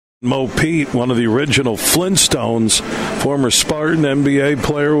Mo Pete, one of the original Flintstones, former Spartan NBA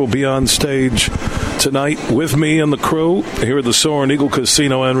player, will be on stage tonight with me and the crew here at the Soaring Eagle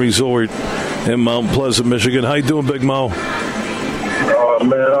Casino and Resort in Mount Pleasant, Michigan. How you doing, Big Mo?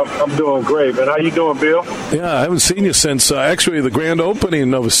 Man, I'm doing great, man. How you doing, Bill? Yeah, I haven't seen you since actually the grand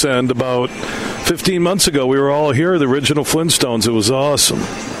opening of Ascend about 15 months ago. We were all here, the original Flintstones. It was awesome.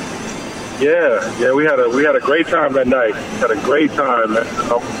 Yeah, we had a great time that night. Had a great time, man.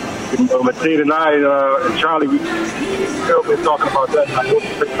 Mateen and I and Charlie, we've been talking about that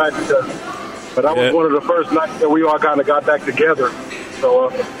night. But that was one of the first nights that we all kind of got back together. So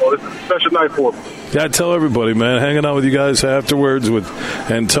it's a special night for me. Yeah, I tell everybody, man, hanging out with you guys afterwards with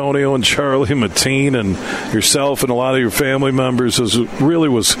Antonio and Charlie, Mateen, and yourself and a lot of your family members was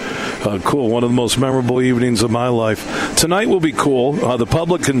cool. One of the most memorable evenings of my life. Tonight will be cool. The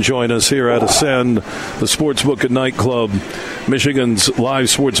public can join us here at Ascend, the Sportsbook and Nightclub, Michigan's live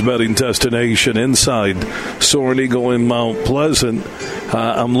sports betting destination inside Soaring Eagle in Mount Pleasant.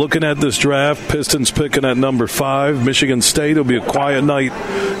 I'm looking at this draft. Pistons picking at number 5. Michigan State will be a quiet night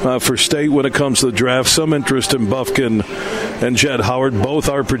for State when it comes to the draft. Some interest in Bufkin and Jed Howard. Both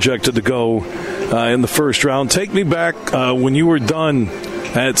are projected to go in the first round. Take me back when you were done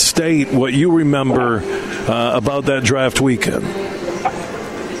at State, what you remember about that draft weekend.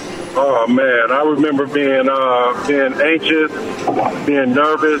 Oh, man, I remember being anxious, being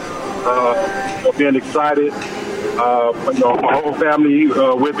nervous, being excited. My whole family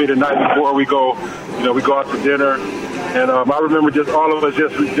with me the night before we go out to dinner. And I remember just all of us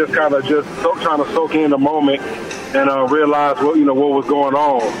just kind of trying to soak in the moment and realize what was going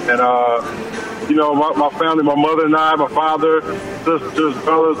on. And my family, my mother and I, my father, sisters,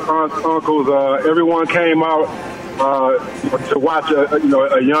 brothers, aunts, uncles, everyone came out to watch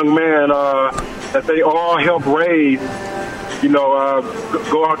a young man that they all helped raise.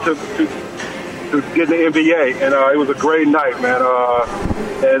 Go out to get in the NBA, and it was a great night, man.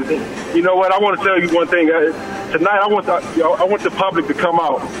 And you know what? I want to tell you one thing. Tonight, I want the public to come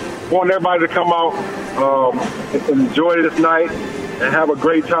out. I want everybody to come out and enjoy this night and have a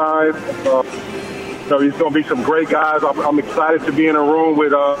great time. There's going to be some great guys. I'm excited to be in a room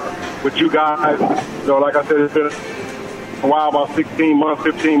with you guys. Like I said, it's been a while, about 16 months,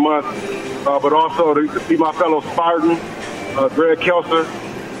 15 months. But also to see my fellow Spartan, Greg Kelser,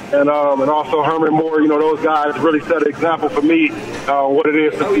 and also Herman Moore. Those guys really set an example for me what it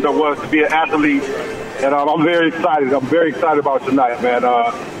is to be an athlete. And I'm very excited. I'm very excited about tonight, man.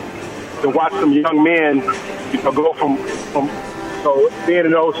 To watch some young men, go from being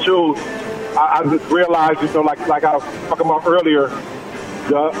in those shoes. I just realized, like I was talking about earlier,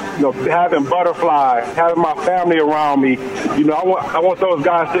 having butterflies, having my family around me. I want those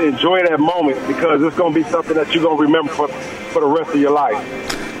guys to enjoy that moment because it's going to be something that you're going to remember for the rest of your life.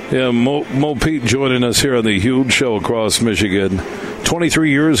 Yeah, Mo Pete joining us here on the Huge Show across Michigan. 23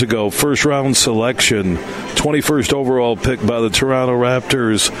 years ago, first-round selection, 21st overall pick by the Toronto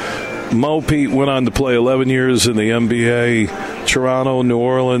Raptors. Mo Pete went on to play 11 years in the NBA, Toronto, New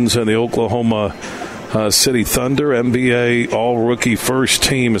Orleans, and the Oklahoma City Thunder. NBA all-rookie first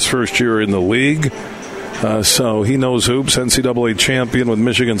team, his first year in the league. So he knows hoops, NCAA champion with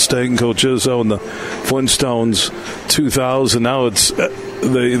Michigan State and Coach Izzo and the Flintstones 2000. Now it's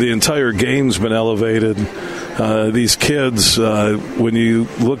the entire game's been elevated. These kids, when you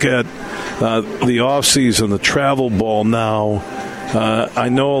look at the offseason, the travel ball now, I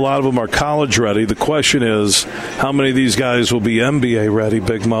know a lot of them are college ready. The question is, how many of these guys will be NBA ready,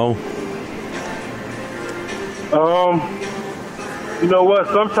 Big Mo? You know what?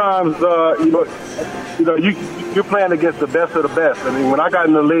 Sometimes, you're playing against the best of the best. I mean, when I got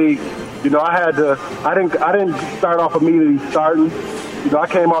in the league, I didn't start off immediately starting. I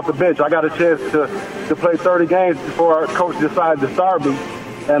came off the bench. I got a chance to play 30 games before our coach decided to start me.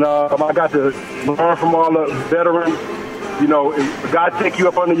 And I got to learn from all the veterans. If God take you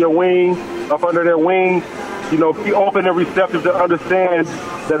up under their wing, be open and receptive to understand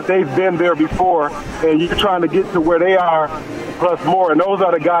that they've been there before and you're trying to get to where they are plus more. And those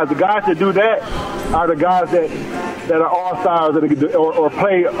are the guys. The guys that do that are the guys that are all-stars or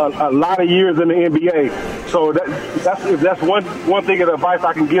play a lot of years in the NBA. So that's one thing of advice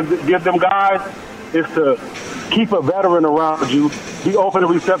I can give them guys is to keep a veteran around you, be open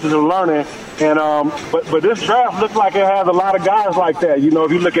and receptive to learning. And but this draft looks like it has a lot of guys like that. If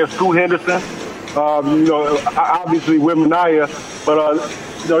you look at Scoot Henderson, obviously Wembanyama,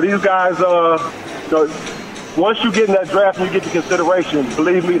 but these guys, once you get in that draft and you get the consideration,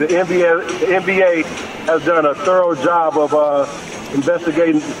 believe me, the NBA has done a thorough job of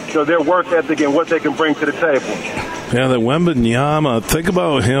investigating their work ethic and what they can bring to the table. Yeah, that Wembanyama, think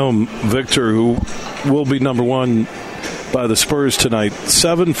about him, Victor, who will be number one by the Spurs tonight.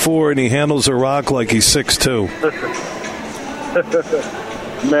 7'4", and he handles a rock like he's 6'2".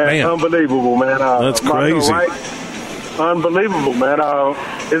 Man, unbelievable, man. That's crazy. Right? Unbelievable, man.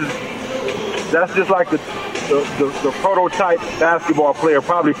 That's just like the prototype basketball player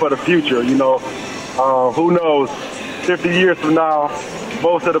probably for the future, you know. Who knows, 50 years from now,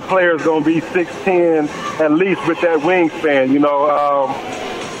 most of the players going to be 6'10", at least with that wingspan, you know.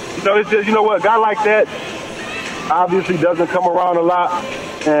 It's just, you know what, a guy like that obviously doesn't come around a lot.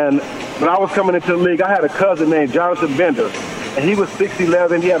 And when I was coming into the league, I had a cousin named Jonathan Bender, and he was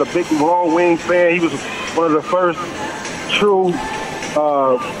 6'11". He had a big, long wingspan. He was one of the first true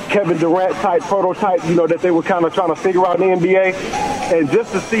Kevin Durant-type prototype, you know, that they were kind of trying to figure out in the NBA. And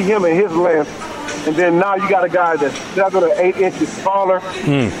just to see him and his length, and then now you got a guy that's 7 or 8 inches taller.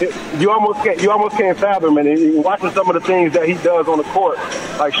 You almost can't fathom it. And watching some of the things that he does on the court,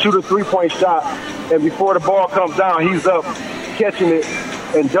 like shoot a three-point shot, and before the ball comes down, he's up catching it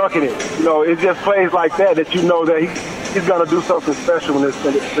and dunking it. You know, it just plays like that you know that he's going to do something special in this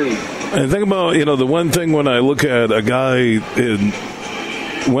season. And think about, you know, the one thing when I look at a guy in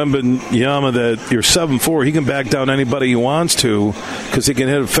Wembanyama that you're 7'4", he can back down anybody he wants to because he can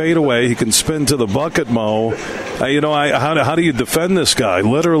hit a fadeaway. He can spin to the bucket, Mo. How do you defend this guy?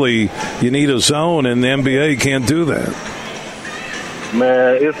 Literally, you need a zone, and the NBA can't do that.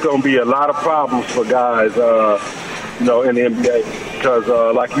 Man, it's going to be a lot of problems for guys, in the NBA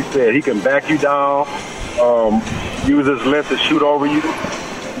because, like you said, he can back you down, use his length to shoot over you.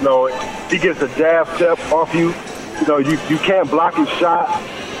 You know, he gets a jab step off you. You know, you can't block his shot,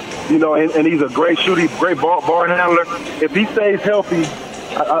 you know, and he's a great shooter, great ball handler. If he stays healthy,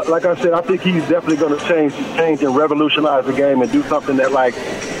 like I said, I think he's definitely going to change and revolutionize the game and do something that, like,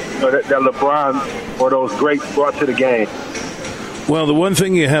 you know, that LeBron or those greats brought to the game. Well, the one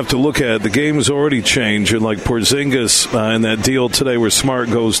thing you have to look at, the game's already changed. And like Porzingis in that deal today where Smart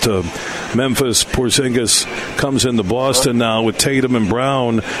goes to Memphis, Porzingis comes into Boston now with Tatum and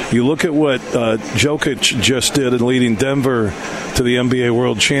Brown. You look at what Jokic just did in leading Denver to the NBA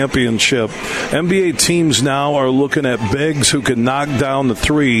World Championship. NBA teams now are looking at bigs who can knock down the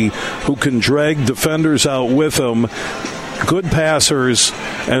three, who can drag defenders out with them, good passers,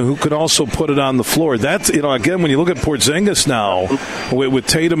 and who could also put it on the floor. That's, you know, again, when you look at Porzingis now with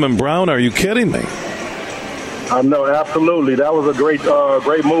Tatum and Brown, are you kidding me? I know, absolutely. That was a great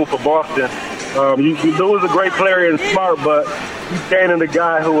move for Boston. You lose a great player in Smart, but he's gaining the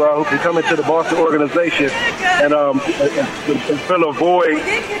guy who can come into the Boston organization and fill a void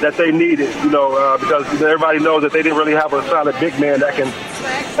that they needed, you know, because everybody knows that they didn't really have a solid big man that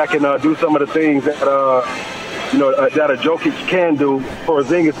can do some of the things that that a Jokic can do.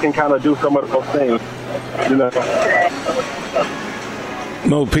 Porzingis can kind of do some of those things, you know.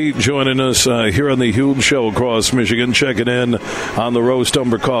 Mo Pete joining us here on the Huge Show across Michigan, checking in on the Roast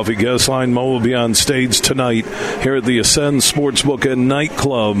Umber Coffee guest line. Mo will be on stage tonight here at the Ascend Sportsbook and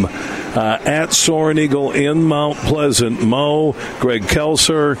Nightclub at Soaring Eagle in Mount Pleasant. Mo, Greg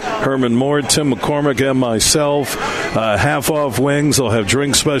Kelser, Herman Moore, Tim McCormick, and myself. Half-off wings. They'll have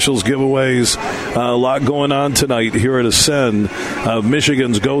drink specials, giveaways. A lot going on tonight here at Ascend,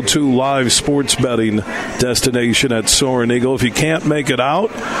 Michigan's go-to live sports betting destination at Soaring Eagle. If you can't make it out,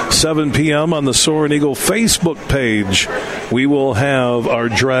 7 p.m. on the Soaring Eagle Facebook page, we will have our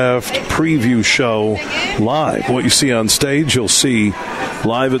draft preview show live. What you see on stage, you'll see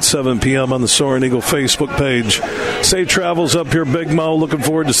live at 7 p.m. on the Soaring Eagle Facebook page. Safe travels up here, Big Mo. Looking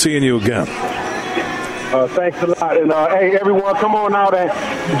forward to seeing you again. Thanks a lot. And, hey, everyone, come on out and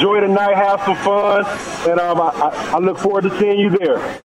enjoy the night, have some fun. And I look forward to seeing you there.